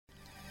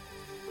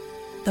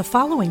The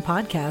following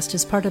podcast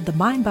is part of the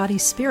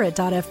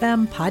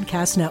MindBodySpirit.fm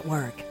podcast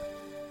network.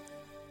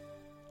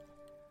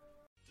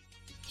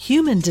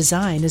 Human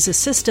design is a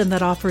system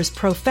that offers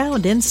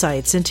profound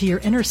insights into your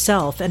inner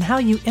self and how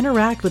you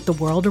interact with the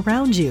world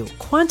around you.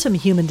 Quantum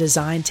human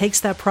design takes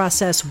that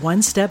process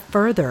one step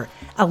further,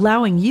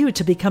 allowing you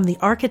to become the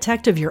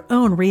architect of your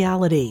own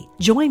reality.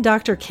 Join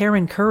Dr.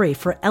 Karen Curry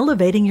for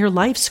Elevating Your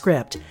Life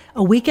Script,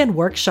 a weekend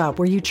workshop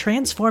where you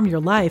transform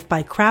your life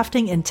by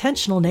crafting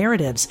intentional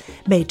narratives,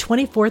 May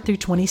 24 through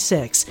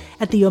 26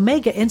 at the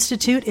Omega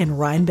Institute in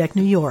Rhinebeck,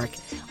 New York.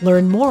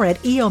 Learn more at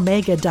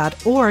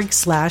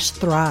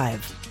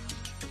eomega.org/thrive.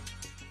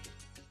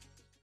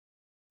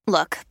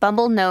 Look,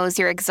 Bumble knows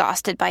you're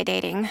exhausted by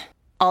dating.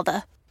 All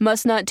the,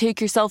 must not take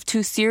yourself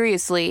too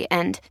seriously,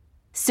 and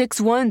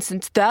 6'1"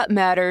 since that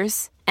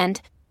matters, and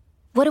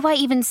what do I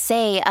even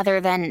say other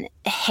than,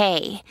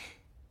 hey?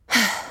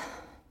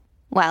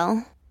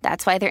 Well,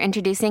 that's why they're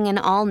introducing an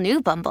all-new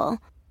Bumble,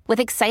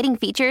 with exciting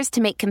features to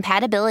make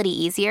compatibility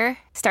easier,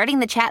 starting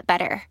the chat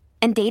better,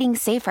 and dating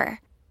safer.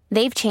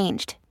 They've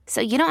changed,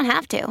 so you don't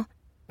have to.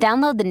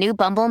 Download the new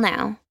Bumble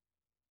now.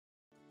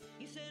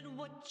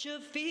 What you're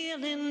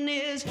feeling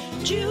is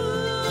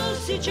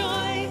juicy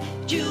joy,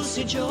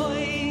 juicy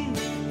joy.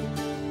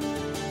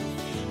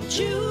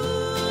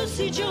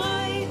 Juicy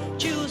joy,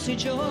 juicy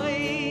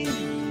joy.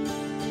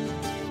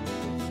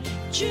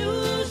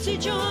 Juicy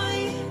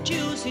joy,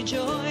 juicy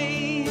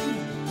joy.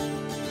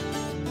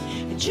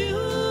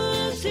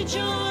 Juicy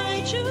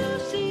joy,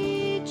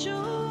 juicy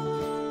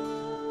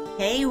joy.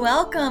 Hey,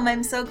 welcome.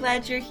 I'm so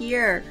glad you're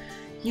here.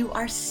 You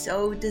are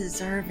so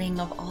deserving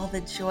of all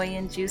the joy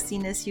and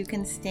juiciness you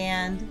can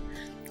stand.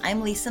 I'm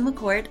Lisa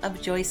McCourt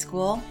of Joy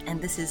School, and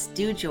this is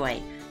Do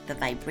Joy, the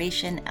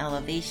Vibration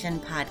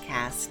Elevation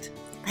podcast.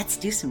 Let's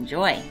do some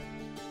joy.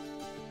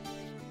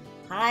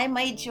 Hi,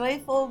 my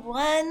joyful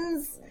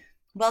ones.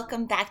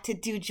 Welcome back to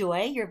Do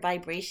Joy, your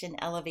Vibration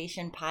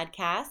Elevation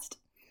podcast.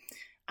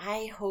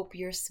 I hope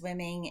you're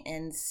swimming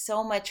in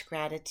so much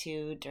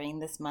gratitude during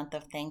this month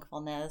of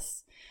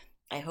thankfulness.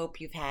 I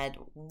hope you've had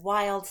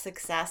wild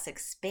success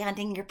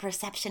expanding your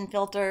perception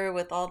filter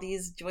with all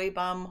these Joy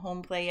Bomb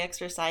home play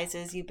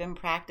exercises you've been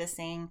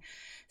practicing,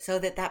 so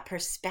that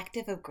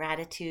perspective of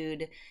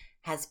gratitude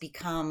has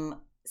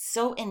become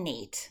so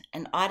innate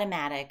and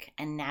automatic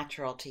and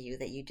natural to you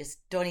that you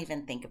just don't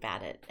even think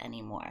about it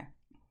anymore.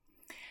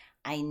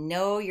 I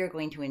know you're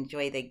going to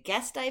enjoy the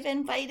guest I've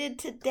invited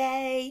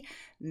today.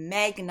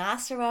 Meg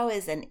Nasero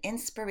is an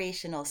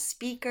inspirational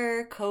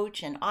speaker,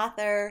 coach, and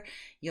author.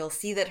 You'll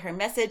see that her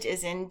message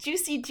is in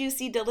juicy,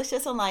 juicy,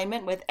 delicious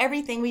alignment with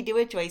everything we do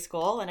at Joy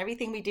School and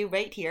everything we do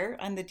right here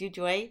on the Do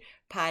Joy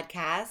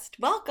podcast.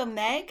 Welcome,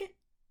 Meg.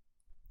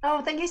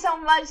 Oh, thank you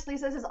so much,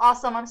 Lisa. This is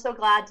awesome. I'm so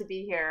glad to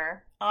be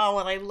here. Oh,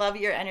 well, I love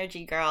your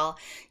energy, girl.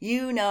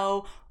 You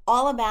know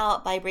all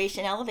about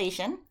vibration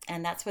elevation,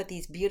 and that's what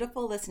these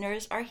beautiful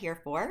listeners are here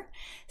for.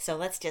 So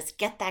let's just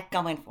get that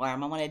going for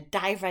them. I want to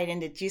dive right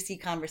into juicy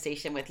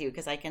conversation with you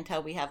because I can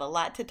tell we have a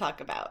lot to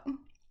talk about.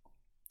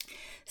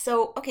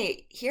 So,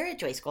 okay, here at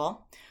Joy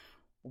School,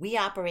 we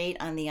operate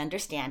on the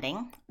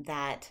understanding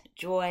that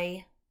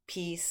joy,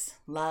 peace,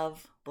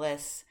 love,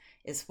 bliss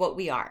is what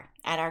we are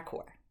at our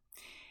core.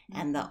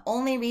 And the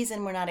only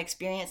reason we're not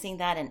experiencing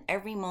that in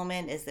every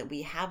moment is that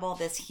we have all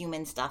this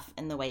human stuff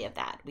in the way of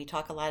that. We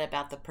talk a lot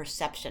about the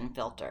perception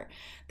filter,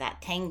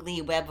 that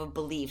tangly web of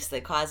beliefs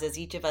that causes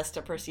each of us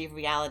to perceive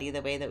reality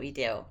the way that we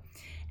do.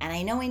 And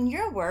I know in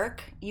your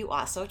work, you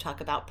also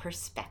talk about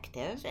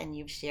perspective, and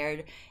you've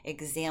shared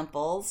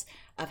examples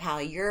of how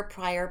your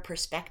prior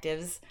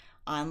perspectives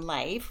on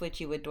life, which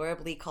you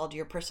adorably called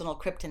your personal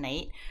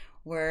kryptonite,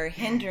 were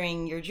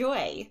hindering your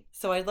joy.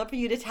 So I'd love for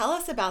you to tell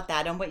us about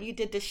that and what you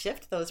did to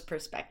shift those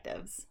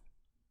perspectives.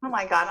 Oh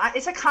my God,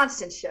 it's a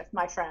constant shift,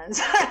 my friends.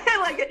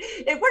 Like,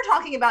 if we're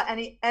talking about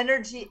any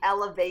energy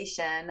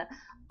elevation,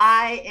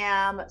 I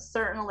am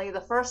certainly the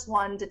first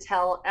one to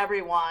tell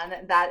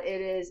everyone that it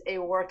is a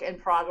work in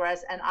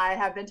progress. And I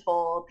have been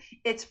told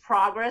it's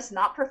progress,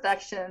 not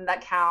perfection,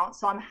 that counts.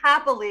 So I'm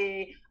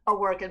happily a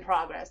work in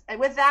progress. And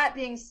with that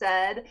being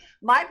said,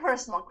 my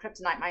personal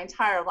kryptonite my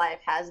entire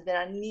life has been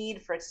a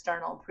need for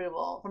external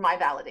approval, for my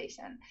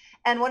validation.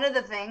 And one of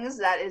the things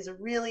that is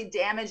really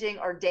damaging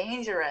or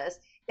dangerous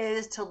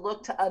is to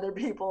look to other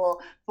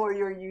people for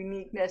your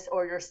uniqueness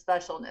or your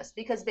specialness,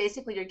 because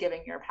basically you're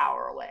giving your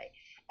power away.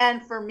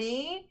 And for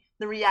me,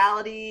 the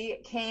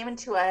reality came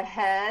to a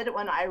head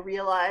when I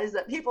realized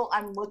that people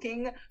I'm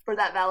looking for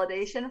that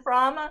validation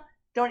from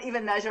don't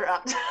even measure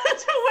up to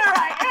where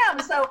I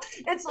am. So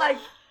it's like,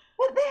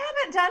 well, they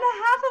haven't done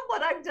half of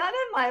what I've done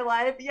in my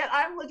life, yet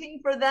I'm looking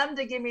for them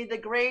to give me the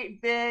great,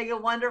 big,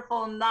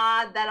 wonderful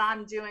nod that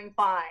I'm doing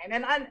fine.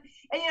 And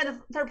you know,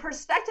 their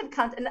perspective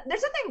comes, and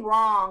there's nothing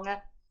wrong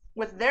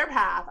with their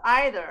path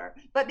either,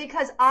 but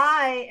because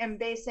I am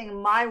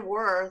basing my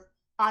worth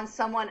on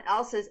someone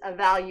else's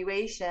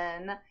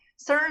evaluation,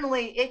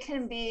 certainly it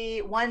can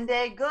be one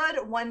day good,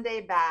 one day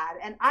bad.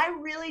 And I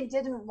really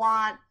didn't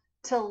want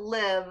to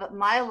live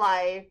my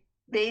life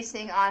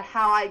basing on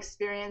how I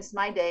experience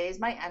my days,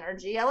 my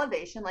energy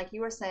elevation, like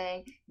you were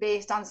saying,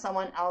 based on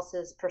someone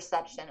else's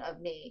perception of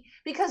me.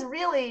 Because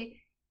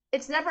really,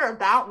 it's never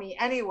about me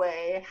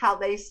anyway, how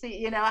they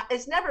see,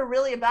 it's never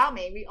really about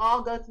me. We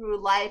all go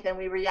through life and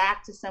we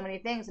react to so many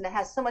things, and it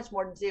has so much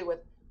more to do with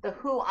the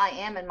who I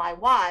am and my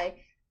why,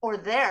 or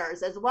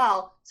theirs as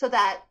well. So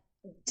that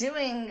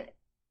doing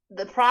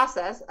the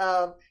process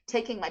of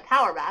taking my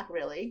power back,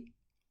 really,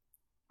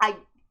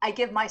 I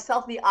give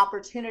myself the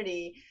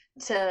opportunity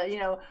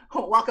to,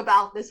 walk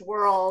about this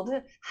world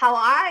how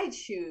I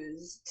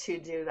choose to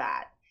do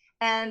that.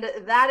 And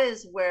that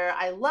is where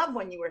I love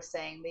when you were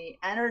saying the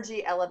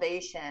energy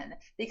elevation,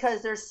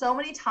 because there's so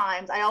many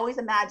times, I always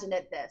imagine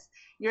it this: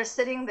 you're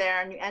sitting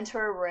there and you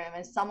enter a room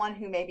and someone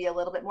who may be a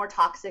little bit more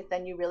toxic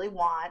than you really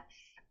want,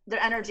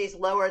 their energy is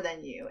lower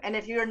than you. And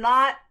if you're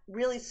not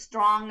really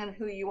strong in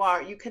who you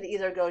are, you could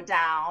either go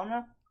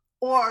down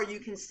or you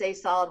can stay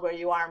solid where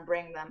you are and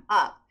bring them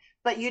up.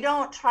 But you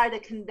don't try to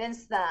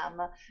convince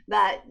them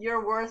that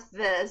you're worth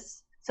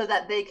this so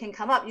that they can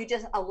come up. You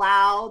just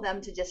allow them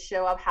to just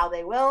show up how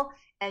they will,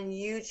 and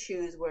you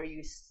choose where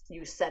you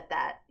set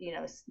that,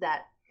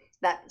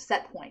 that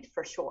set point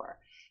for sure.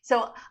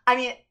 So, I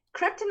mean,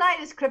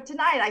 kryptonite is kryptonite.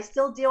 I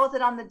still deal with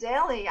it on the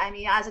daily. I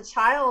mean, as a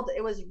child,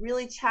 it was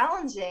really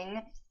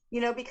challenging,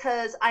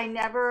 because I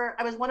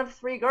was one of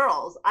 3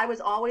 girls. I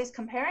was always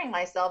comparing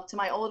myself to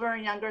my older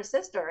and younger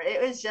sister.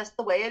 It was just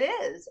the way it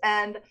is.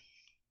 And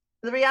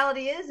the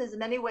reality is in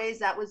many ways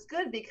that was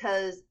good,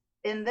 because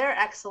in their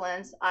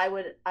excellence, I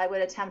would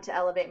attempt to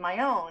elevate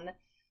my own.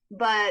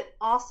 But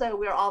also,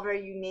 we're all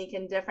very unique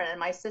and different. And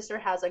my sister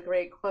has a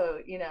great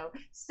quote,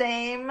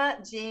 same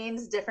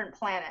genes, different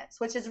planets,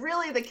 which is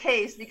really the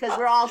case, because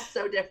we're all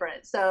so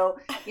different. So,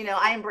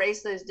 I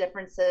embrace those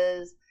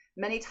differences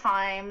many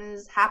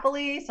times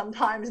happily,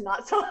 sometimes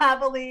not so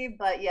happily,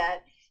 but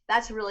yet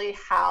that's really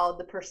how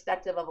the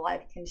perspective of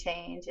life can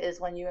change, is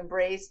when you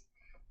embrace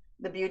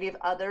the beauty of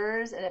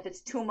others. And if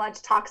it's too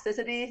much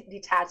toxicity,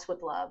 detach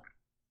with love.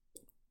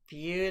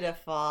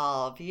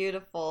 Beautiful,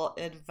 beautiful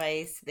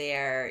advice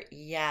there.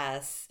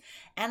 Yes.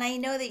 And I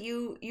know that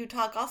you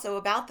talk also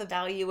about the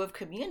value of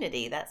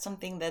community. That's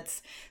something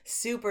that's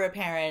super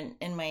apparent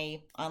in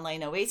my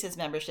online Oasis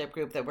membership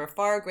group, that we're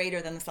far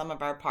greater than the sum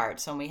of our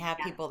parts. When we have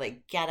people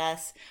that get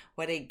us,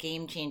 what a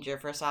game changer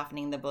for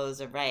softening the blows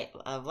of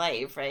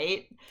life,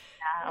 right?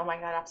 Yeah. Oh my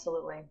God,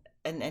 absolutely.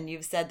 And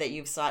you've said that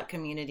you've sought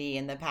community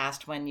in the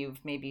past when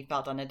you've maybe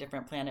felt on a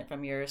different planet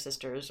from your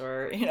sisters,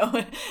 or,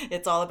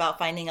 it's all about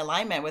finding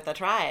alignment with a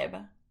tribe.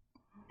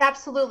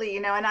 Absolutely.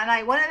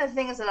 And one of the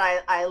things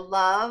that I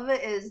love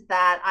is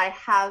that I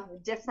have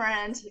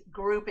different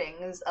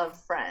groupings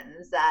of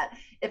friends that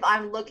if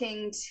I'm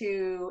looking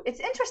to, it's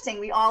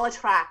interesting, we all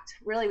attract,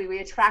 really, we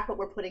attract what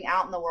we're putting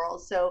out in the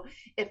world. So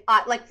if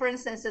like, for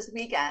instance, this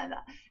weekend,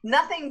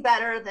 nothing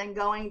better than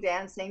going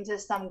dancing to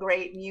some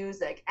great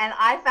music. And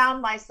I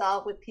found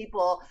myself with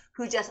people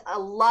who just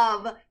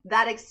love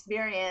that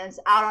experience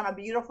out on a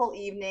beautiful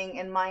evening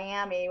in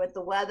Miami with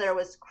the weather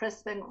was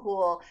crisp and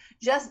cool,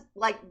 just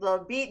like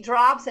the beat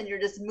drops and you're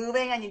just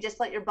moving and you just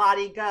let your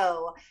body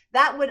go.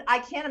 I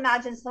can't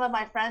imagine some of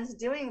my friends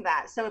doing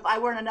that. So if I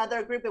were in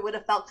another group, it would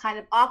have felt kind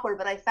of awkward,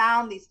 but I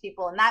found these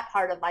people in that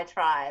part of my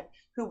tribe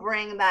who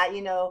bring that,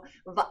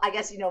 I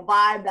guess,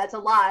 vibe that's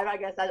alive. I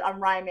guess I'm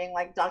rhyming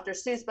like Dr.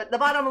 Seuss, but the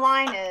bottom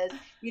line is,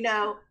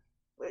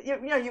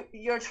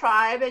 your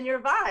tribe and your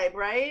vibe,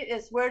 right?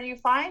 Is where do you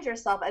find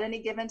yourself at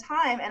any given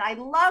time? And I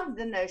love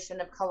the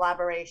notion of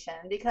collaboration,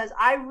 because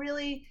I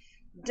really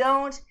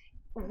don't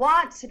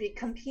want to be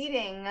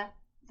competing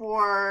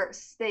for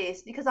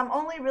space, because I'm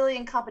only really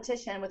in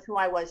competition with who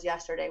I was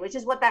yesterday, which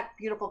is what that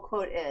beautiful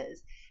quote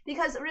is.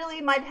 Because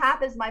really, my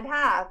path is my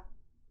path.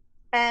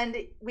 And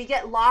we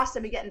get lost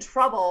and we get in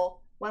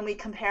trouble when we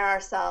compare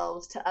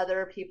ourselves to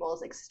other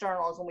people's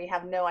externals, when we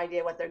have no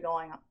idea what they're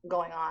going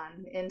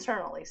on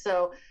internally.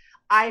 So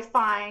I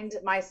find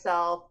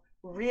myself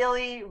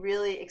really,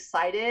 really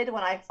excited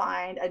when I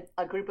find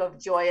a group of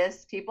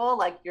joyous people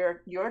like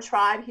your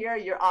tribe here,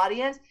 your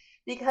audience,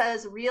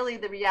 because really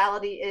the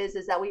reality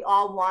is that we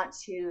all want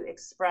to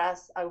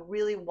express a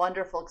really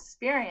wonderful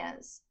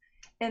experience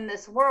in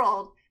this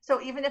world. So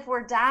even if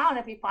we're down,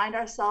 if we find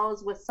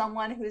ourselves with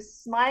someone who's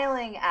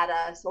smiling at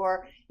us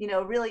or,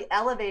 really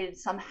elevated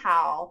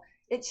somehow,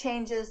 it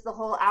changes the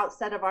whole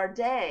outset of our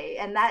day.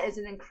 And that is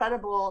an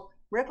incredible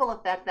ripple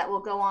effect that will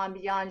go on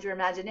beyond your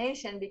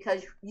imagination,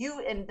 because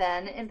you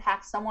then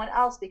impact someone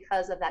else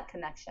because of that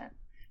connection.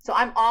 So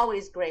I'm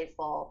always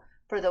grateful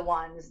for the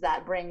ones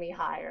that bring me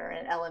higher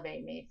and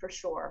elevate me, for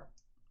sure.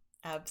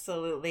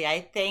 Absolutely.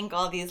 I thank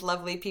all these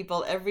lovely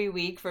people every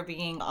week for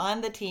being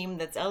on the team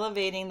that's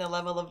elevating the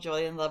level of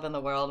joy and love in the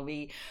world.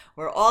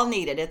 We're all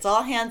needed. It's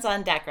all hands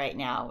on deck right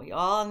now. We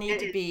all need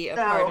to be a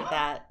part of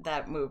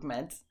that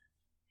movement.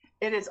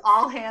 It is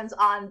all hands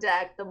on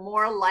deck. The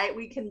more light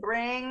we can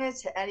bring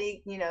to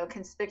any,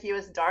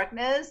 conspicuous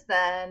darkness,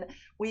 then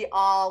we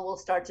all will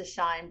start to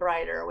shine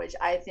brighter, which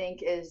I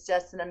think is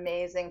just an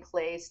amazing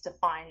place to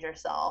find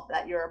yourself,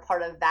 that you're a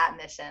part of that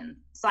mission.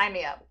 Sign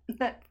me up.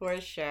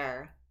 For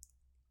sure.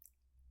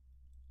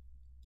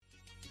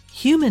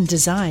 Human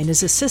design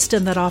is a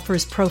system that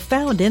offers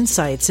profound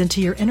insights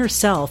into your inner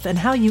self and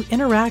how you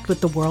interact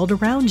with the world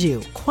around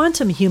you.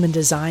 Quantum human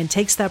design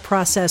takes that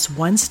process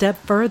one step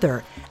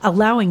further,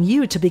 allowing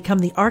you to become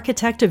the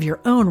architect of your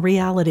own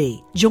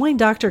reality. Join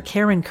Dr.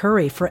 Karen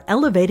Curry for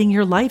Elevating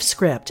Your Life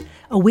Script,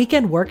 a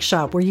weekend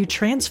workshop where you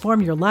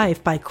transform your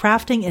life by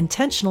crafting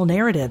intentional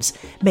narratives,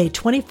 May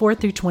 24th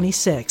through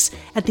 26th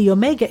at the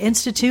Omega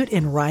Institute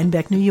in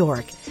Rhinebeck, New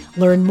York.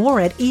 Learn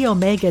more at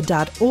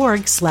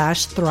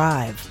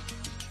eomega.org/thrive.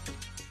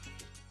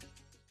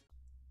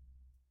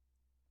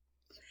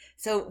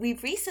 So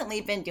we've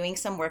recently been doing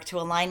some work to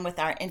align with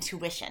our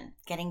intuition,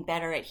 getting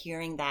better at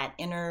hearing that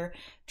inner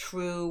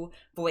true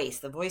voice,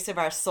 the voice of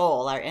our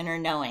soul, our inner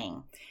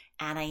knowing.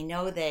 And I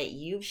know that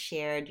you've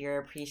shared your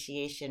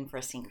appreciation for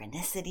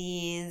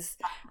synchronicities.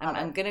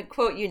 I'm going to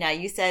quote you now.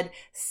 You said,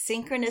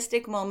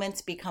 synchronistic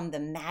moments become the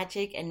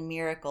magic and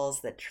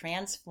miracles that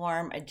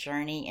transform a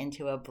journey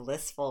into a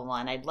blissful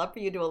one. I'd love for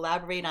you to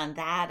elaborate on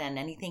that and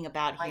anything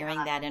about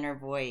hearing that inner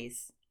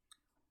voice.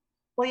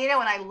 Well,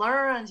 when I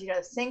learned,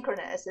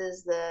 synchronous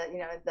is the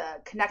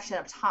connection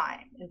of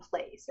time and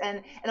place.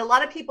 And a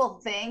lot of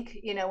people think,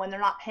 when they're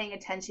not paying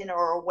attention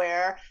or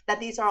aware, that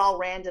these are all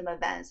random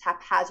events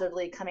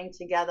haphazardly coming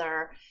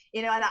together.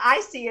 And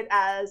I see it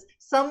as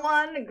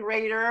someone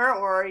greater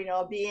or,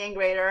 a being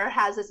greater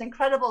has this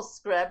incredible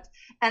script.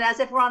 And as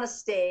if we're on a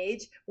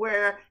stage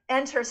where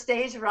enter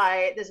stage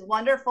right, this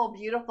wonderful,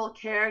 beautiful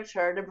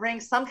character to bring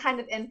some kind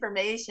of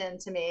information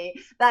to me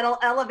that'll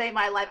elevate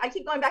my life. I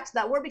keep going back to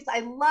that word because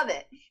I love it.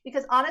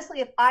 Because honestly,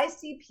 if I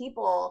see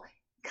people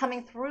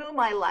coming through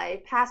my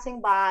life,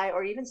 passing by,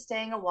 or even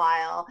staying a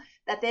while,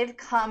 that they've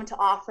come to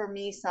offer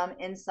me some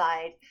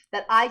insight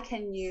that I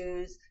can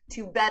use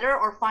to better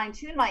or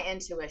fine-tune my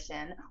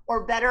intuition,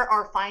 or better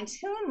or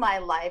fine-tune my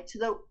life to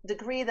the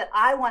degree that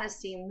I want to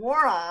see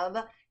more of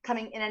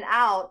coming in and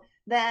out,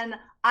 then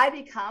I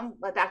become,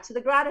 back to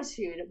the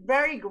gratitude,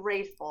 very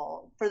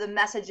grateful for the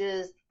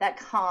messages that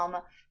come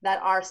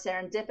that are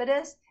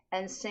serendipitous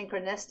and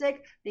synchronistic,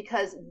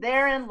 because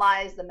therein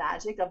lies the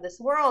magic of this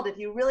world. If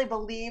you really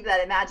believe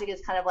that magic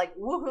is kind of like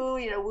woohoo,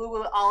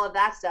 woo-woo, all of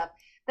that stuff,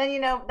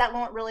 then that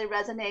won't really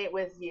resonate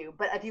with you.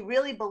 But if you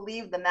really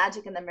believe the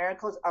magic and the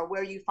miracles are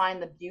where you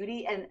find the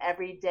beauty in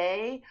every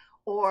day,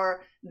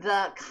 or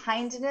the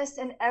kindness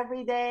in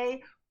every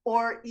day,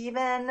 or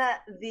even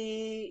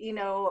the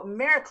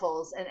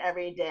miracles in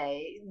every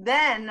day,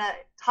 then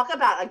talk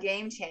about a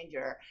game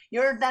changer.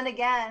 You're then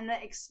again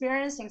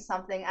experiencing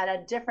something at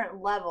a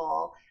different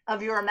level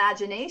of your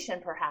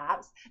imagination,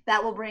 perhaps,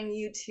 that will bring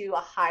you to a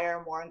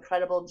higher, more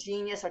incredible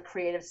genius or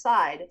creative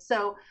side.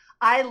 So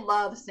I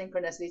love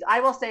synchronicities. I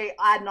will say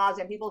ad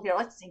nauseum, people hear,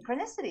 like,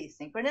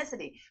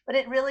 synchronicity, but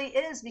it really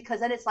is,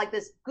 because then it's like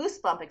this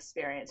goosebump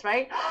experience,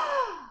 right?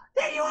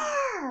 There you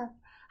are.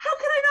 How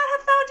could I not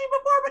have found you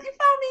before, but you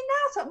found me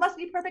now? So it must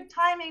be perfect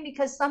timing,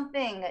 because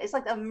it's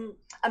like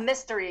a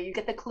mystery. You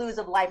get the clues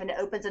of life and it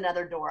opens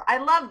another door. I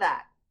love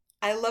that.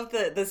 I love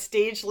the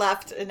stage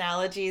left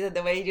analogy,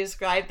 the way you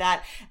described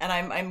that. And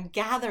I'm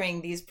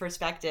gathering these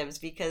perspectives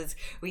because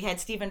we had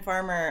Stephen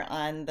Farmer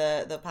on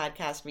the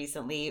podcast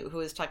recently who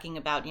was talking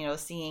about,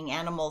 seeing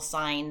animal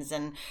signs.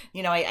 And,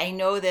 I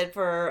know that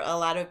for a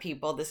lot of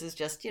people, this is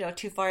just,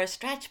 too far a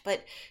stretch,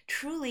 but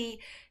truly,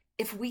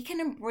 if we can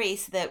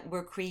embrace that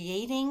we're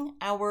creating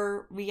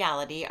our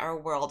reality, our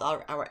world,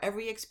 our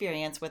every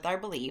experience with our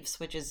beliefs,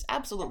 which is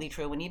absolutely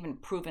true and even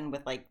proven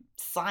with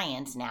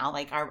science now,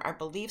 our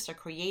beliefs are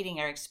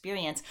creating our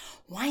experience,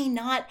 why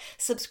not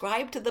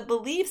subscribe to the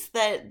beliefs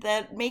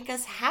that make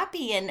us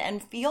happy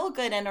and feel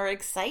good and are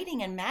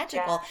exciting and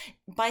magical? Yeah.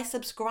 By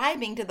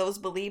subscribing to those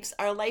beliefs,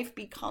 our life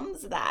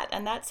becomes that.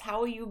 And that's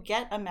how you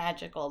get a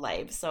magical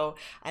life. So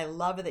I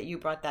love that you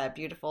brought that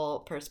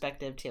beautiful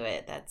perspective to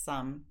it. That's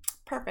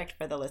perfect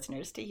for the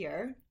listeners to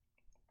hear.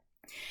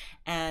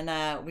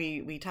 And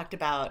we talked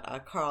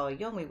about Carl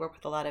Jung. We work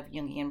with a lot of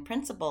Jungian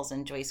principles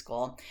in Joy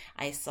School.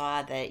 I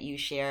saw that you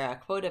share a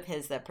quote of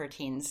his that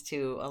pertains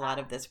to a lot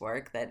of this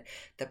work, that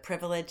the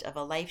privilege of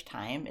a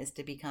lifetime is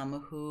to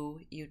become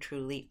who you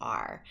truly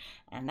are.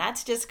 And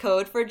that's just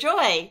code for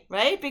joy,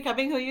 right?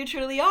 Becoming who you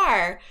truly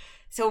are.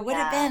 So what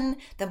have been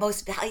the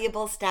most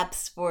valuable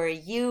steps for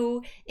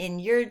you in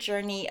your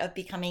journey of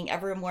becoming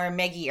ever more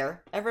Meggier,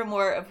 ever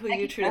more of who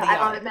you truly are? I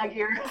love it,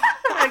 Meggier.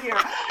 Meggier.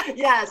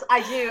 Yes,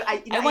 I do.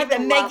 I want the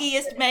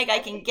meggiest Meg I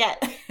can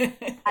get.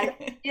 I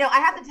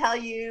have to tell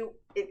you,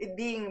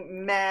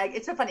 being Meg.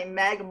 It's so funny,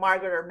 Meg,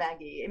 Margaret, or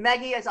Maggie.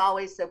 Maggie is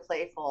always so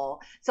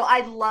playful. So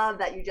I love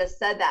that you just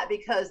said that,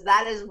 because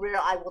that is where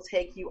I will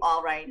take you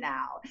all right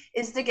now,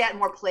 is to get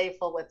more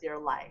playful with your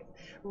life.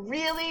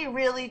 Really,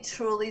 really,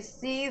 truly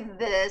see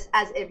this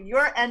as if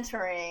you're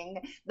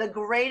entering the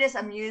greatest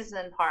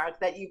amusement park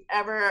that you've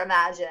ever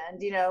imagined,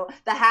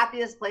 the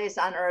happiest place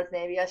on earth,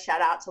 maybe a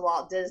shout out to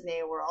Walt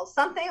Disney World,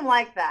 something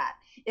like that.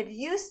 If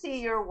you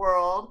see your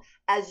world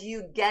as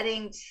you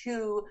getting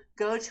to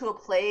go to a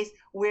place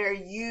where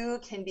you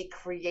can be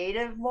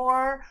creative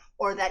more,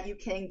 or that you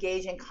can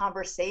engage in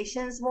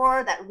conversations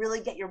more that really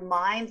get your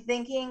mind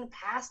thinking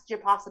past your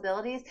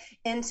possibilities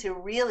into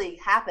really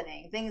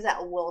happening, things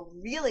that will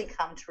really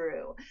come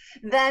true,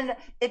 then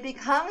it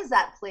becomes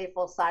that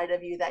playful side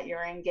of you that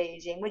you're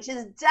engaging, which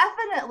is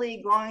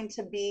definitely going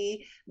to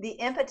be the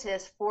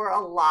impetus for a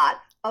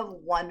lot of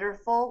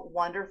wonderful,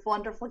 wonderful,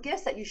 wonderful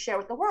gifts that you share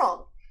with the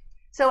world.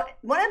 So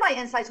one of my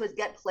insights was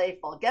get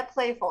playful,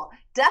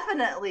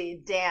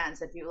 definitely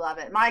dance if you love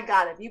it. My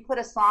God, if you put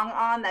a song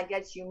on that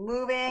gets you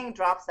moving,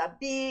 drops a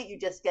beat, you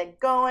just get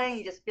going,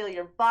 you just feel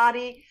your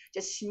body,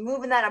 just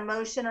moving that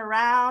emotion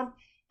around.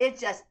 It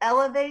just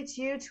elevates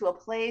you to a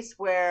place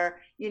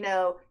where,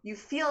 you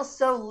feel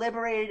so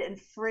liberated and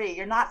free.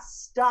 You're not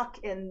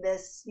stuck in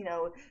this,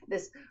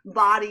 this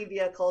body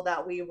vehicle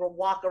that we will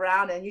walk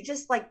around, and you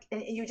just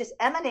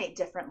emanate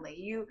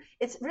differently.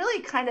 It's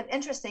really kind of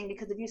interesting,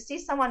 because if you see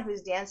someone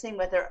who's dancing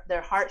with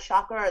their heart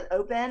chakra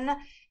open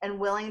and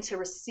willing to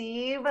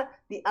receive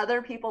the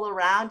other people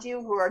around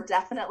you who are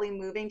definitely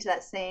moving to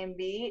that same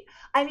beat,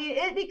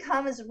 it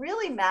becomes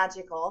really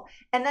magical.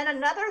 And then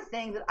another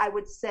thing that I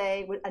would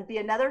say would be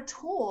another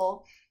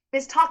tool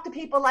is talk to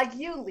people like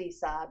you,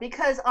 Lisa,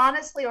 because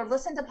honestly, or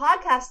listen to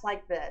podcasts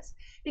like this,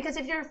 because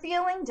if you're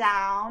feeling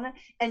down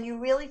and you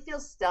really feel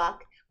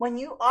stuck, when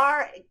you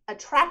are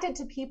attracted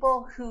to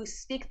people who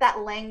speak that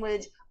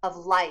language of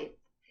life,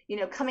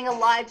 coming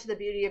alive to the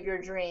beauty of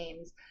your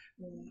dreams,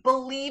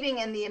 believing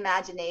in the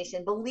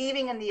imagination,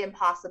 believing in the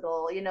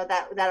impossible,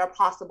 that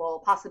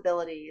are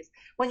possibilities.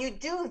 When you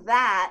do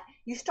that,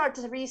 you start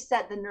to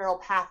reset the neural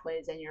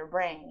pathways in your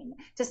brain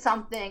to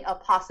something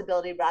of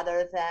possibility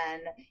rather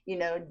than,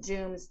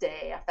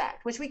 doomsday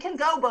effect, which we can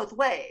go both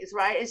ways,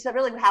 right? It's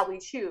really how we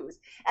choose.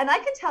 And I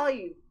can tell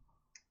you,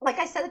 like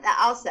I said at the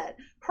outset,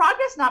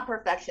 progress, not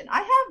perfection. I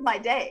have my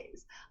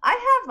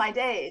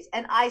days,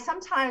 and I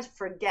sometimes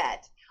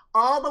forget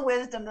all the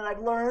wisdom that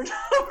I've learned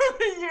over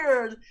the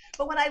years.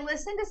 But when I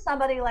listen to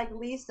somebody like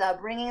Lisa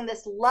bringing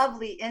this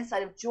lovely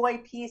insight of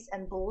joy, peace,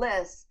 and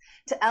bliss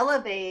to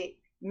elevate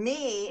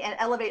me and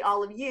elevate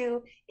all of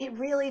you, it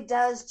really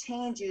does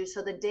change you.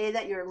 So the day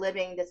that you're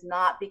living does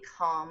not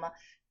become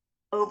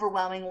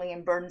overwhelmingly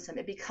and burdensome.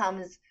 It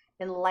becomes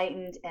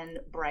enlightened and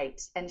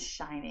bright and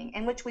shining,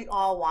 and which we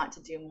all want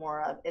to do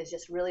more of, is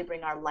just really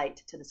bring our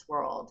light to this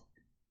world.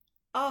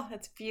 Oh,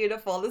 that's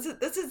beautiful.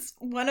 This is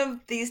one of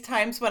these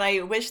times when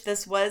I wish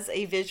this was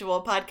a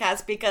visual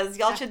podcast, because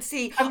y'all should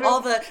see all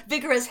the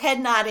vigorous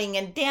head nodding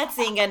and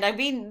dancing. And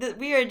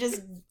we are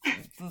just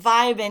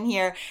vibing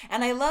here.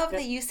 And I love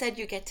that you said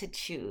you get to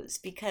choose,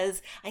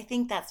 because I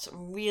think that's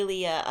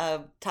really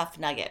a tough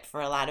nugget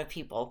for a lot of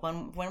people.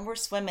 When we're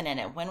swimming in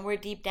it, when we're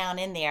deep down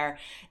in there,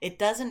 it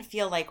doesn't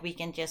feel like we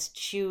can just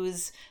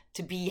choose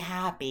to be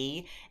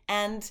happy.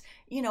 And,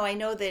 I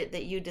know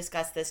that you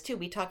discuss this too.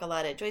 We talk a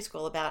lot at Joy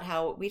School about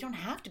how we don't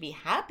have to be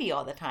happy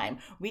all the time.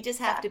 We just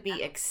have to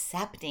be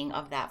accepting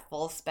of that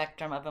full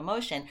spectrum of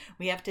emotion.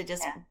 We have to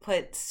just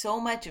put so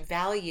much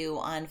value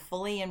on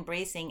fully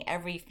embracing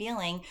every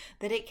feeling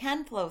that it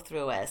can flow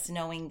through us,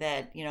 knowing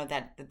that,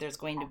 that there's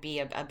going to be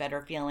a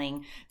better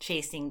feeling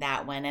chasing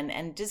that one,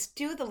 and just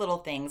do the little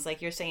things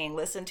like you're saying,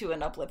 listen to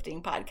an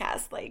uplifting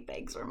podcast like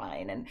Bags or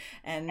Mine,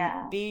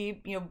 and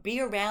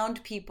be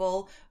around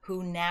people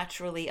who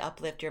naturally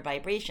uplift your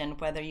vibration,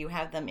 whether you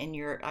have them in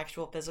your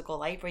actual physical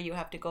life or you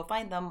have to go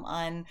find them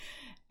on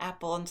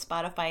Apple and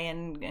Spotify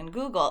and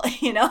Google.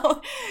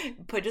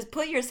 Just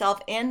put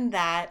yourself in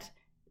that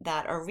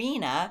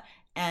arena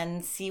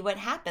and see what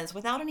happens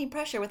without any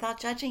pressure, without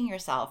judging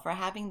yourself for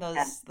having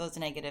those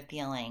negative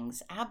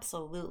feelings.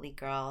 Absolutely,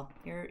 girl.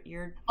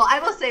 You're Well,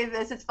 I will say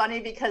this. It's funny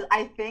because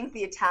I think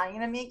the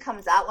Italian in me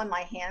comes out when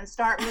my hands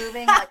start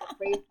moving like a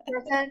crazy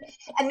person.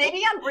 And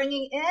maybe I'm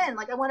bringing in,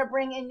 I want to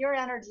bring in your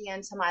energy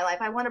into my life.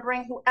 I want to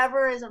bring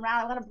whoever is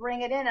around. I want to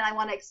bring it in, and I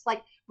want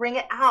to bring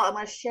it out. I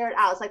want to share it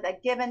out. It's like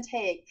that give and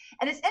take.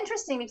 And it's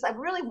interesting because I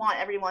really want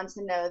everyone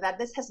to know that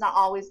this has not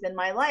always been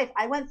my life.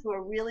 I went through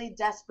a really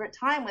desperate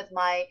time with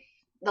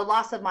the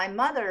loss of my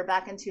mother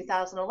back in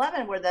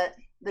 2011, where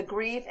the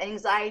grief,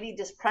 anxiety,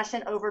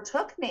 depression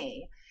overtook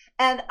me.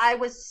 And I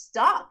was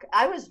stuck.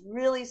 I was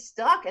really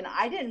stuck, and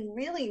I didn't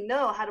really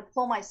know how to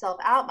pull myself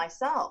out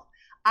myself.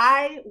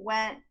 I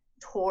went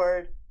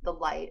toward the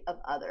light of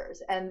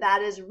others, and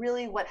that is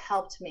really what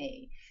helped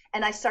me.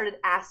 And I started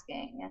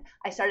asking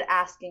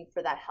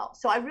for that help.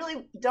 So I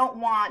really don't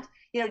want,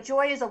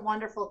 joy is a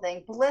wonderful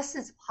thing. Bliss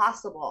is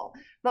possible.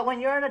 But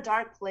when you're in a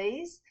dark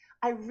place,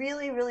 I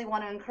really, really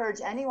want to encourage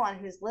anyone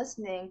who's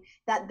listening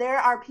that there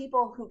are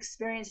people who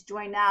experience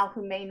joy now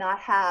who may not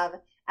have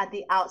at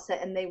the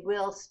outset, and they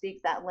will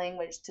speak that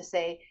language to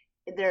say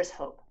there's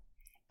hope.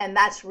 And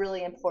that's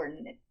really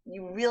important.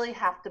 You really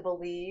have to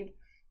believe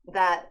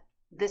that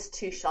this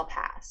too shall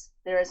pass.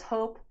 There is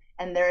hope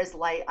and there is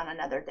light on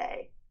another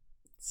day.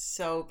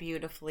 So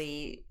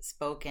beautifully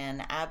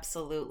spoken,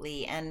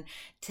 absolutely. And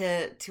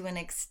to an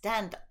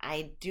extent,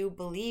 I do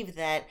believe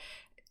that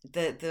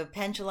the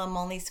pendulum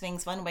only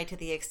swings one way to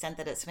the extent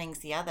that it swings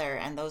the other.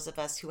 And those of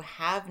us who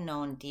have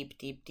known deep,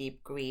 deep,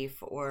 deep grief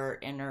or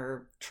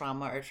inner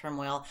trauma or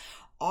turmoil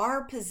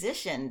are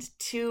positioned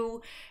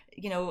to,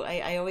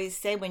 I always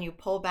say, when you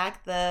pull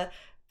back the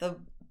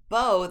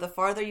bow, the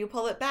farther you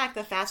pull it back,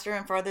 the faster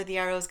and farther the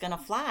arrow is going to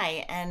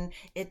fly. And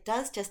it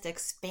does just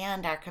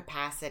expand our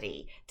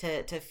capacity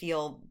to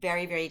feel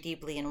very, very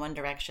deeply in one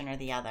direction or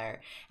the other.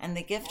 And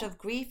the gift of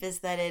grief is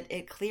that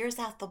it clears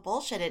out the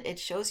bullshit. It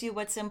shows you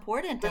what's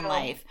important in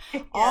life.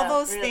 All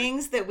those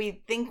things that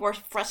we think we're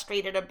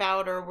frustrated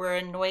about or we're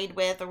annoyed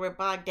with or we're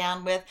bogged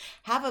down with,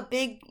 have a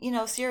big,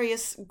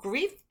 serious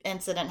grief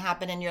incident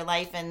happen in your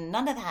life, and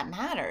none of that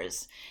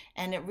matters.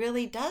 And it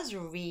really does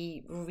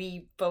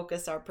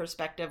refocus our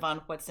perspective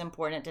on what's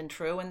important and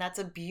true. And that's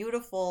a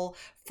beautiful,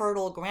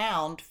 fertile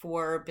ground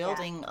for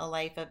building a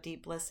life of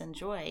deep bliss and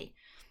joy.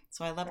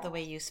 So I love the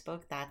way you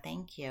spoke that.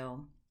 Thank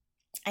you.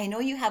 I know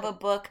you have a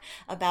book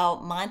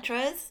about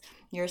mantras,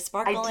 your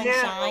Sparkle and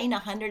Shine,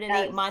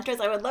 108 mantras.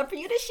 I would love for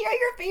you to share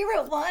your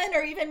favorite one,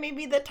 or even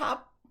maybe the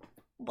top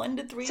 1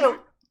 to 3.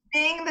 So,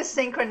 being the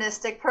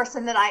synchronistic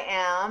person that I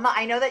am,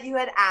 I know that you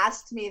had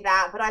asked me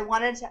that, but I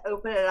wanted to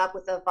open it up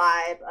with a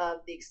vibe of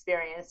the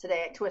experience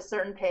today to a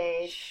certain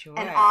page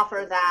and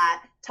offer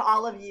that to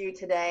all of you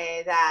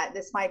today, that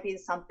this might be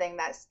something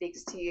that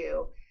speaks to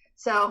you.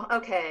 So,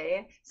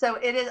 okay. So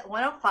it is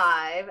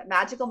 105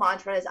 magical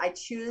mantras. I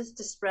choose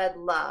to spread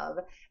love.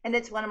 And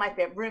it's one of my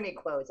favorite Rumi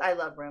quotes. I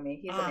love Rumi.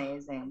 He's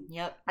amazing.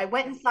 Yep. I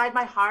went inside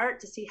my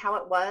heart to see how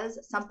it was.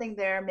 Something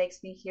there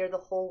makes me hear the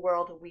whole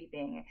world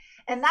weeping.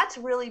 And that's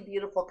really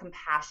beautiful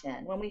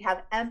compassion. When we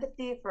have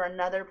empathy for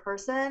another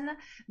person,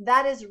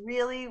 that is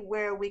really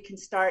where we can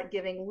start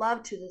giving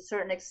love to a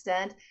certain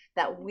extent,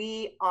 that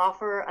we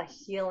offer a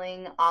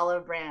healing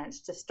olive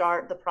branch to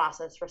start the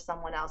process for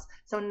someone else.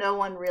 So no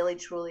one really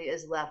truly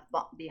is left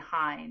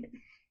behind.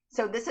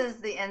 So this is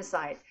the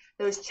insight.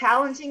 Those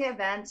challenging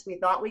events we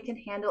thought we can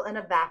handle in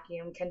a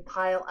vacuum can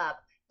pile up,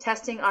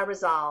 testing our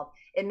resolve.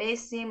 It may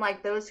seem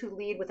like those who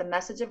lead with a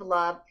message of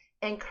love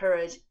and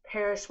courage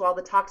perish, while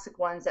the toxic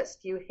ones that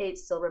spew hate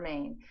still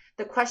remain.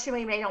 The question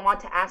we may not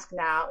want to ask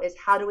now is,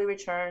 how do we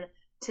return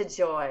to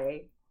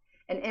joy?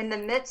 And in the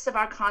midst of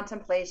our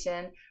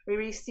contemplation, we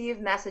receive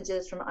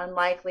messages from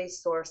unlikely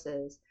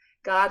sources.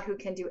 God, who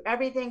can do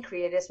everything,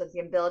 created us with the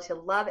ability to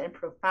love in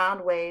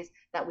profound ways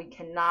that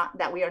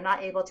we are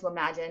not able to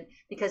imagine,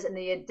 because in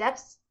the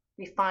depths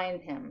we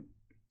find him.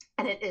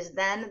 And it is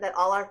then that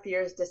all our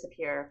fears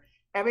disappear.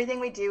 Everything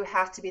we do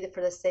has to be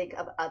for the sake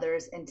of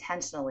others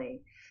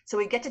intentionally. So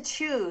we get to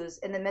choose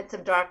in the midst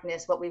of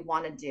darkness what we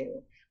want to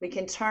do. We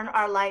can turn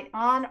our light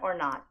on or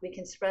not. We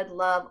can spread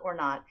love or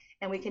not.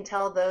 And we can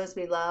tell those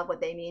we love what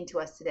they mean to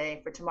us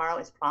today, for tomorrow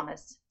is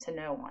promised to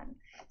no one.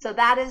 So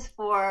that is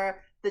for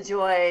the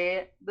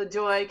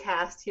joy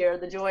cast here,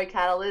 the joy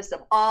catalyst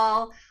of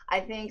all.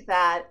 I think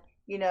that,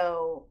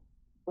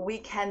 we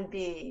can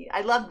be,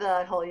 I love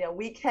the whole,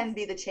 we can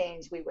be the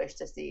change we wish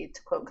to see,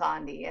 to quote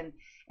Gandhi. And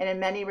in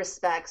many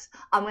respects,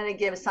 I'm going to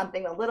give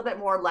something a little bit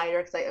more lighter,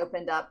 because I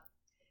opened up.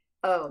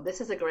 Oh, this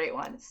is a great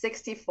one.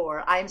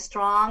 64. I am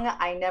strong.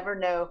 I never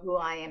know who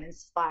I am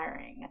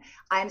inspiring.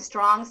 I am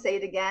strong. Say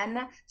it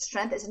again.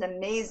 Strength is an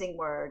amazing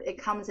word. It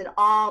comes in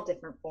all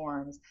different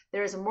forms.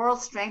 There is a moral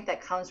strength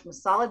that comes from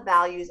solid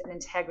values and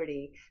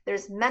integrity.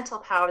 There's mental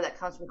power that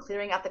comes from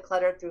clearing out the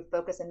clutter through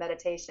focus and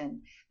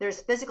meditation.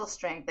 There's physical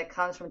strength that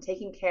comes from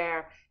taking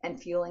care and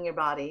fueling your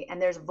body.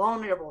 And there's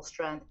vulnerable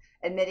strength,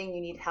 admitting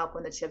you need help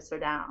when the chips are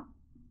down.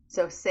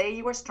 So say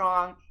you are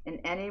strong in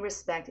any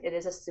respect. It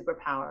is a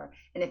superpower.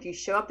 And if you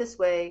show up this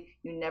way,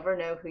 you never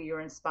know who you're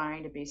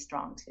inspiring to be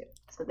strong to.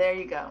 So there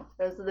you go.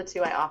 Those are the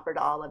two I offer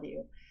to all of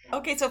you.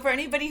 Okay, so for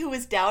anybody who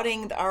is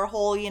doubting our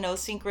whole,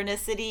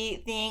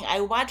 synchronicity thing,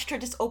 I watched her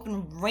just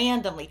open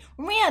randomly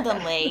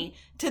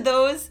to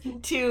those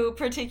two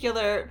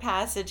particular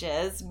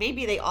passages.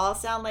 Maybe they all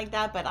sound like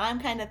that, but I'm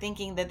kind of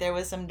thinking that there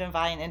was some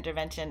divine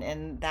intervention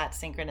in that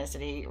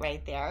synchronicity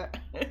right there.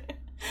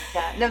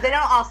 Yeah, no, they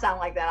don't all sound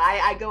like that.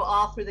 I go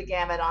all through the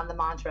gamut on the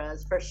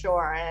mantras for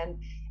sure. And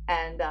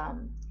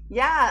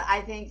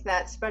I think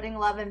that spreading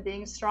love and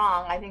being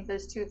strong, I think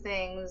those two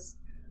things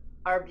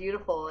are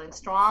beautiful, and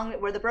strong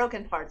where the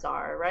broken parts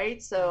are, right?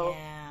 So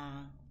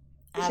yeah,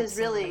 which is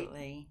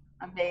really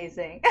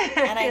amazing.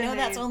 And I know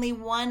that's only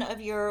one of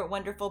your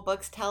wonderful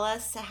books. Tell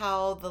us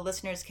how the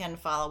listeners can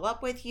follow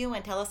up with you,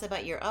 and tell us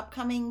about your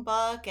upcoming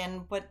book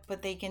and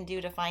what they can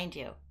do to find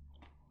you.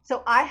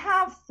 So I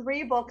have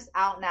 3 books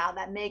out now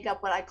that make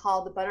up what I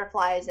call the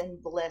Butterflies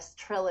and Bliss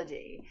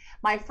trilogy.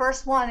 My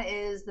first one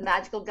is The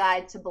Magical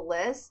Guide to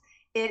Bliss.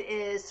 It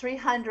is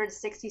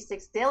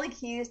 366 daily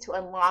keys to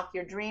unlock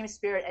your dream,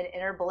 spirit, and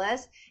inner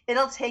bliss.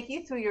 It'll take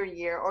you through your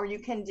year, or you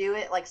can do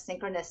it like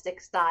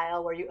synchronistic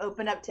style, where you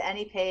open up to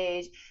any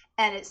page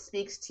and it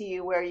speaks to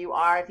you where you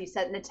are. If you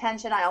set an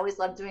intention, I always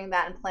love doing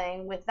that and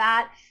playing with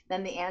that,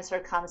 then the answer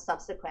comes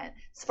subsequent.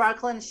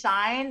 Sparkle and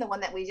Shine, the one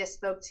that we just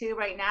spoke to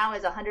right now,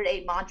 is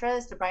 108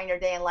 mantras to brighten your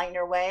day and lighten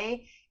your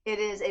way. It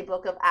is a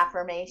book of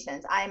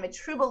affirmations. I am a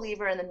true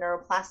believer in the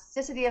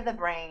neuroplasticity of the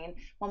brain.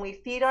 When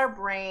we feed our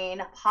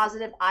brain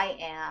positive I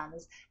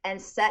ams and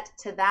set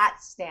to that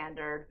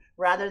standard,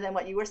 rather than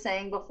what you were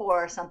saying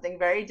before, something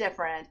very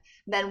different,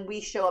 then we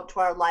show up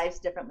to our lives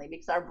differently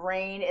because our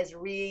brain is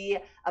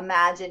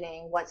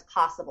reimagining what's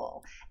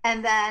possible.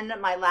 And then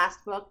my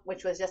last book,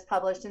 which was just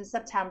published in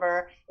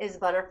September, is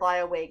Butterfly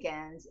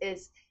Awakens.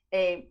 It's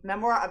a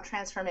memoir of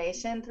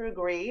transformation through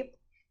grief.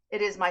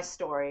 It is my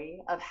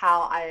story of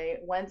how I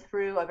went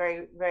through a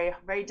very, very,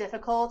 very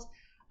difficult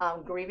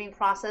grieving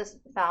process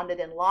founded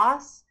in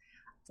loss.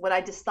 What I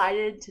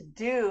decided to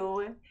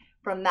do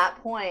from that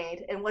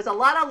point, and was a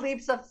lot of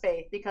leaps of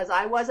faith, because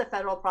I was a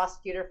federal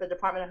prosecutor for the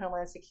Department of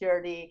Homeland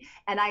Security,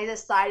 and I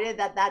decided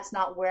that that's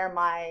not where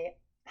my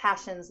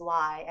passions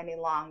lie any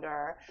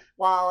longer.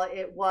 While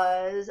it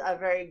was a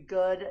very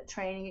good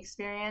training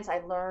experience,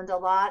 I learned a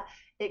lot.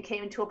 It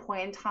came to a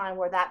point in time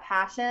where that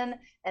passion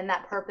and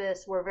that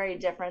purpose were very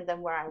different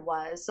than where I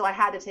was. So I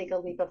had to take a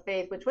leap of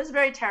faith, which was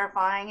very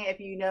terrifying. If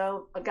you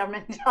know,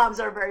 government jobs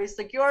are very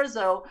secure.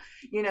 So,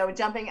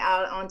 jumping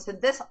out onto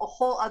this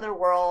whole other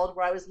world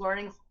where I was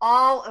learning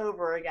all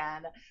over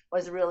again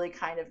was really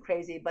kind of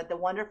crazy. But the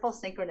wonderful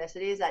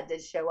synchronicities that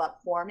did show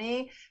up for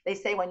me, they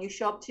say when you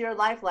show up to your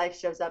life, life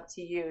shows up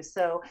to you.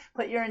 So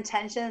put your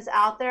intentions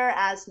out there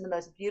as to the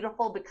most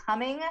beautiful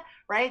becoming,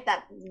 right?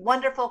 That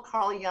wonderful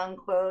Carl Jung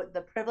quote,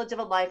 the privilege of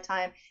a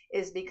lifetime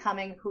is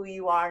becoming who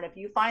you are. And if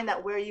you find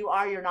that where you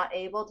are, you're not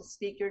able to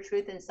speak your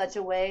truth in such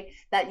a way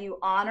that you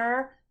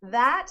honor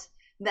that,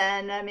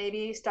 then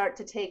maybe start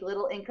to take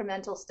little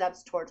incremental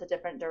steps towards a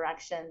different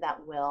direction that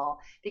will,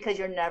 because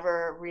you're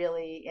never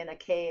really in a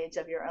cage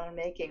of your own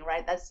making,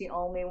 right? That's the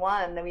only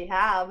one that we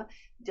have.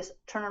 Just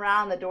turn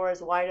around, the door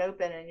is wide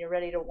open, and you're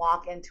ready to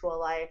walk into a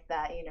life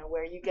that,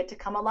 where you get to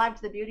come alive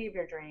to the beauty of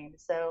your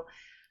dreams. So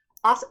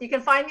also, you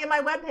can find me on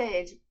my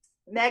webpage,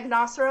 Meg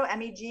Nocero,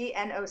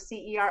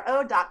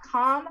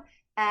 MEGNOCERO.com.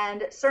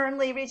 And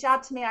certainly reach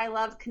out to me. I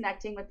love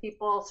connecting with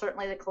people,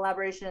 certainly the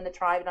collaboration in the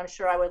tribe. And I'm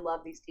sure I would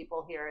love these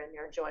people here in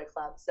your Joy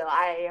Club. So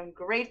I am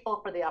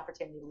grateful for the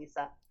opportunity,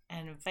 Lisa.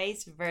 And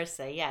vice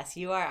versa. Yes,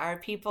 you are our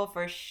people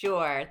for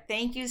sure.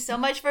 Thank you so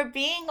much for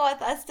being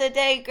with us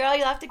today, girl.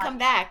 You'll have to come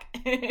back.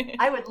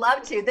 I would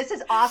love to. This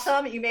is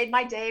awesome. You made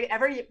my day.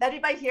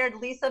 Everybody here,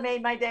 Lisa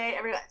made my day.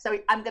 Everyone. So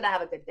I'm going to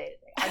have a good day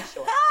today, I'm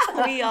sure.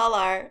 We all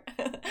are.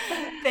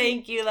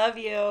 Thank you. Love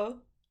you. All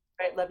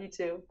right. Love you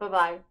too.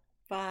 Bye-bye.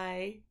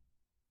 Bye.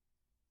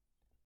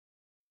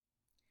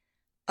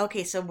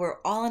 Okay, so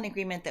we're all in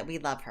agreement that we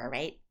love her,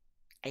 right?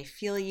 I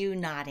feel you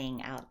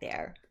nodding out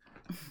there.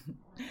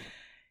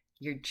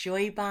 Your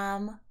Joy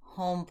Bomb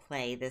home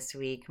play this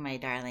week, my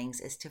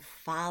darlings, is to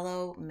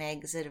follow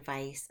Meg's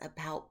advice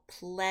about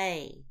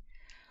play.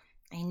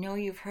 I know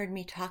you've heard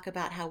me talk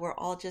about how we're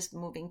all just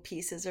moving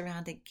pieces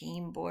around a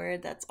game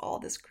board. That's all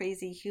this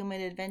crazy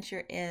human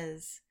adventure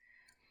is.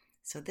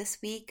 So this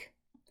week,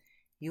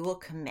 you will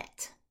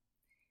commit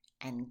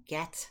and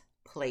get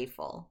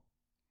playful.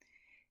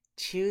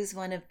 Choose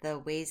one of the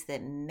ways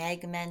that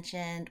Meg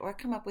mentioned, or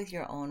come up with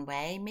your own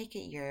way. Make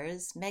it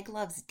yours. Meg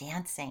loves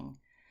dancing,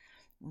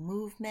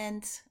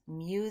 movement,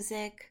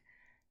 music.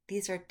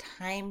 These are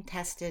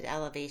time-tested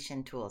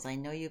elevation tools. I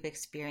know you've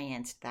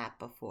experienced that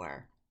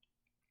before.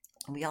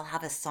 We all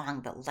have a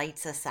song that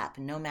lights us up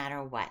no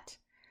matter what.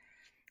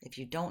 If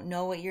you don't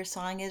know what your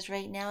song is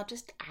right now,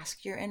 just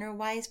ask your inner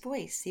wise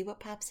voice. See what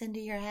pops into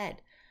your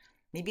head.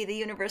 Maybe the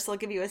universe will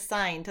give you a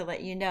sign to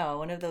let you know,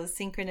 one of those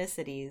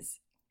synchronicities.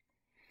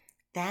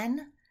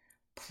 Then,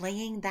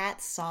 playing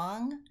that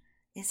song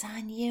is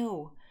on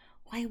you.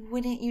 Why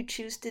wouldn't you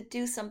choose to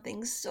do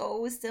something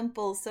so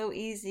simple, so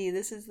easy?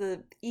 This is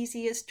the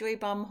easiest Joy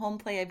Bomb home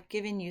play I've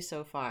given you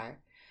so far.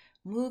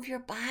 Move your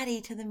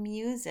body to the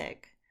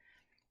music.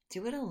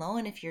 Do it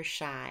alone if you're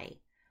shy.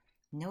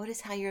 Notice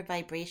how your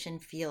vibration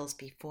feels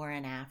before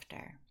and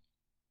after.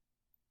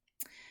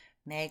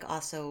 Meg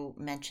also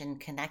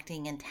mentioned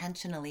connecting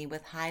intentionally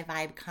with high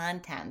vibe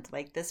content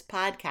like this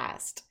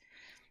podcast.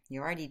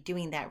 You're already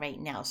doing that right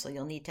now, so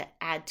you'll need to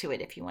add to it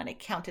if you want to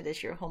count it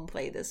as your home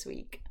play this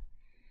week.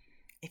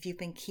 If you've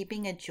been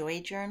keeping a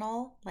joy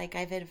journal, like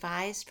I've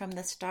advised from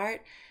the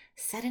start,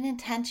 set an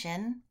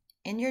intention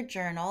in your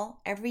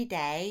journal every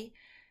day.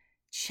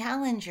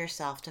 Challenge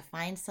yourself to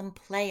find some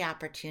play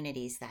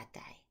opportunities that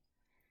day.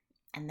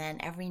 And then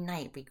every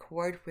night,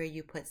 record where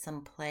you put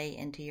some play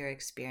into your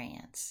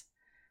experience.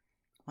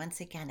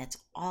 Once again, it's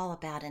all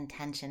about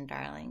intention,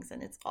 darlings,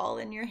 and it's all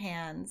in your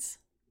hands.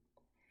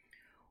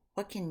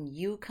 What can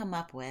you come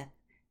up with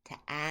to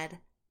add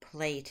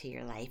play to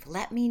your life.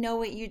 Let me know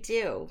what you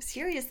do.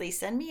 Seriously,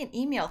 send me an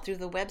email through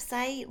the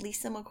website,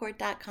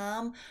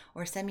 lisamccourt.com,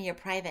 or send me a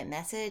private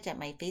message at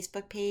my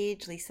Facebook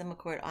page, Lisa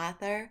McCourt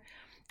Author,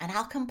 and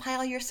I'll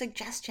compile your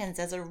suggestions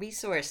as a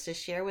resource to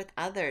share with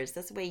others.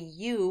 This way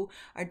you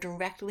are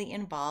directly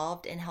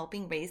involved in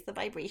helping raise the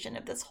vibration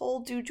of this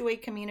whole Do Joy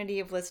community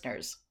of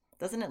listeners.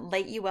 Doesn't it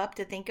light you up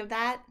to think of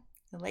that?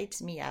 It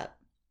lights me up.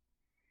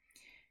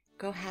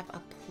 Go have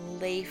a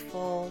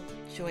playful,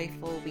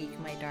 joyful week,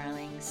 my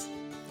darlings.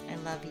 I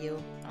love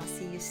you. I'll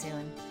see you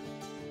soon.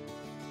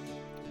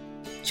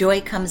 Joy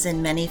comes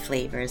in many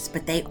flavors,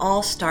 but they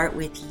all start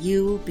with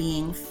you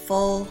being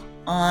full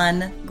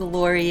on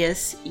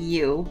glorious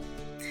you.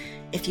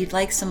 If you'd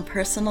like some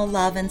personal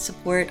love and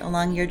support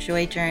along your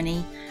joy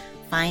journey,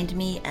 find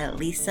me at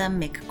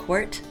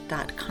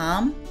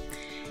lisamccourt.com.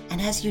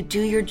 And as you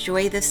do your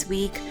joy this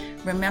week,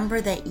 remember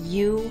that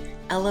you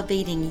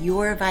elevating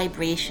your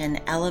vibration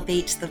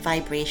elevates the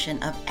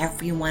vibration of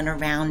everyone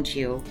around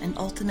you and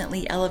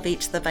ultimately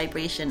elevates the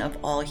vibration of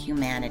all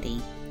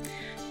humanity.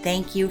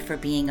 Thank you for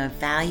being a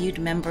valued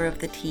member of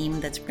the team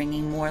that's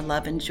bringing more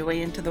love and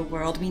joy into the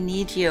world. We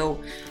need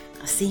you.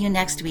 I'll see you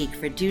next week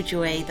for Do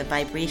Joy, the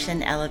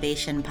Vibration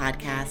Elevation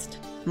Podcast.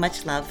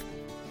 Much love.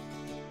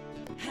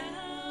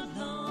 How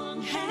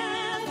long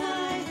have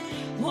I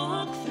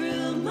walked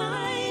through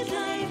my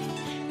life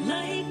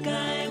like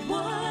I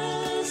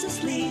was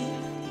asleep?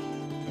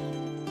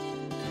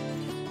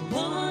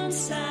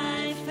 Once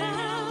I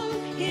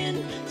found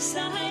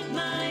inside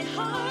my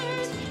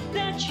heart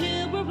that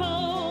you were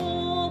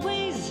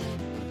always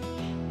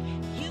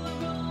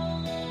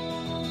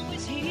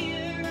here.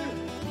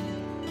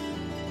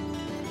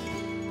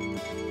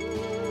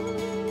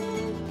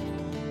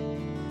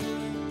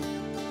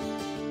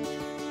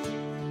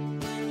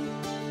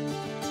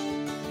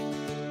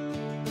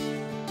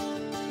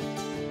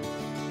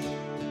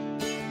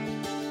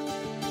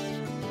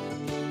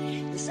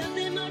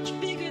 Something much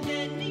bigger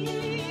than me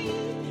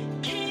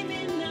came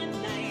in that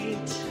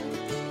night,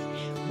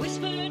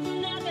 whispered,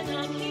 now that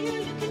I'm here,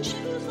 you can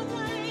choose the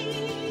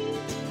light.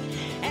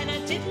 And I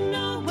didn't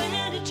know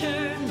where to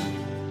turn.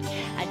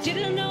 I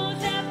didn't know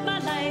that my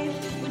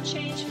life would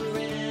change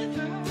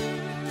forever,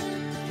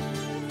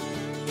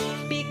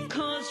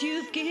 because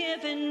you've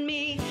given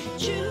me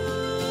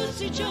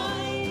juicy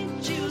joy,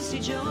 juicy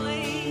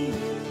joy,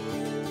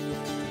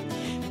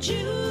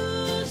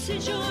 juicy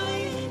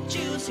joy,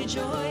 juicy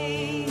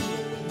joy,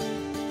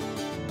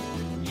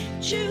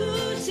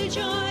 juicy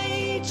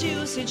joy,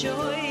 juicy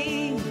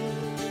joy,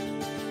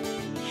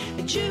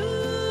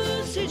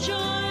 juicy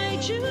joy,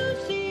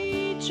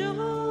 juicy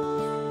joy.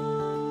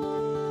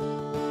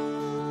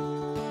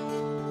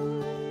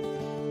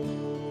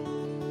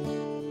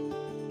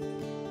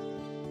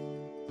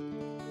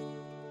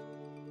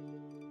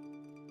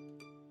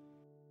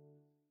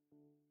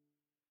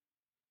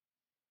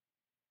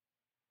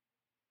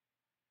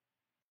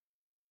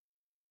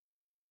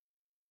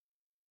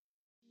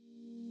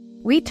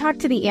 We talk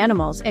to the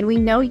animals, and we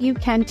know you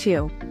can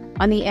too.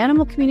 On the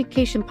Animal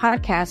Communication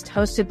Podcast,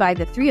 hosted by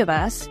the three of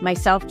us,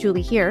 myself,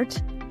 Julie Hiert,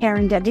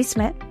 Karen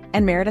Dudley-Smith,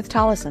 and Meredith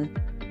Tollison,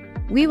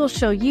 we will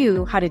show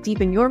you how to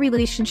deepen your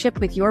relationship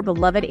with your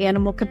beloved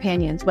animal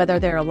companions, whether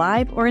they're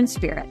alive or in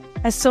spirit.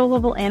 As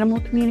soul-level animal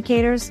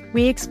communicators,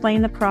 we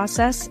explain the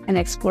process and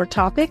explore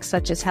topics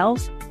such as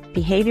health,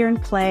 behavior,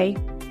 and play,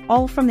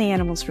 all from the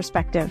animal's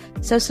perspective.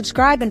 So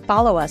subscribe and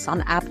follow us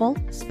on Apple,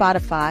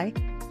 Spotify,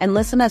 and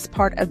listen as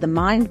part of the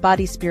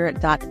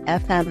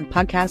mindbodyspirit.fm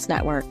podcast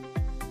network.